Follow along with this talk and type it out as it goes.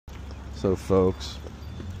So, folks,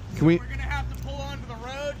 can we? We're gonna have to pull onto the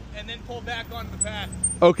road and then pull back onto the path.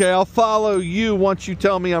 Okay, I'll follow you once you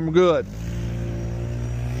tell me I'm good.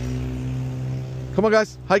 Come on,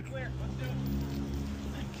 guys, hike. Clear. Let's do it.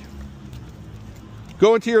 Thank you.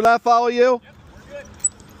 Going to your left, follow you. Yep, we're good.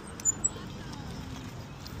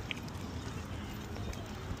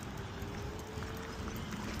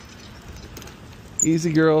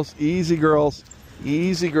 Easy, girls. Easy, girls.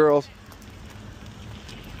 Easy, girls.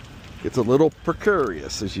 It's a little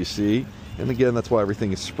precarious, as you see. And again, that's why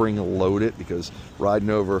everything is spring-loaded, because riding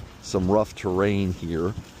over some rough terrain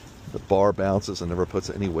here, the bar bounces and never puts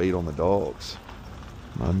any weight on the dogs.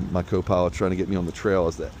 My co-pilot trying to get me on the trail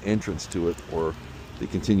as the entrance to it, or the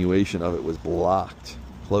continuation of it, was blocked,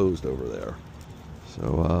 closed over there.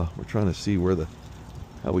 So we're trying to see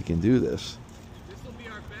how we can do this. This will be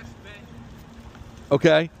our best bet.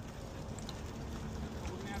 Okay.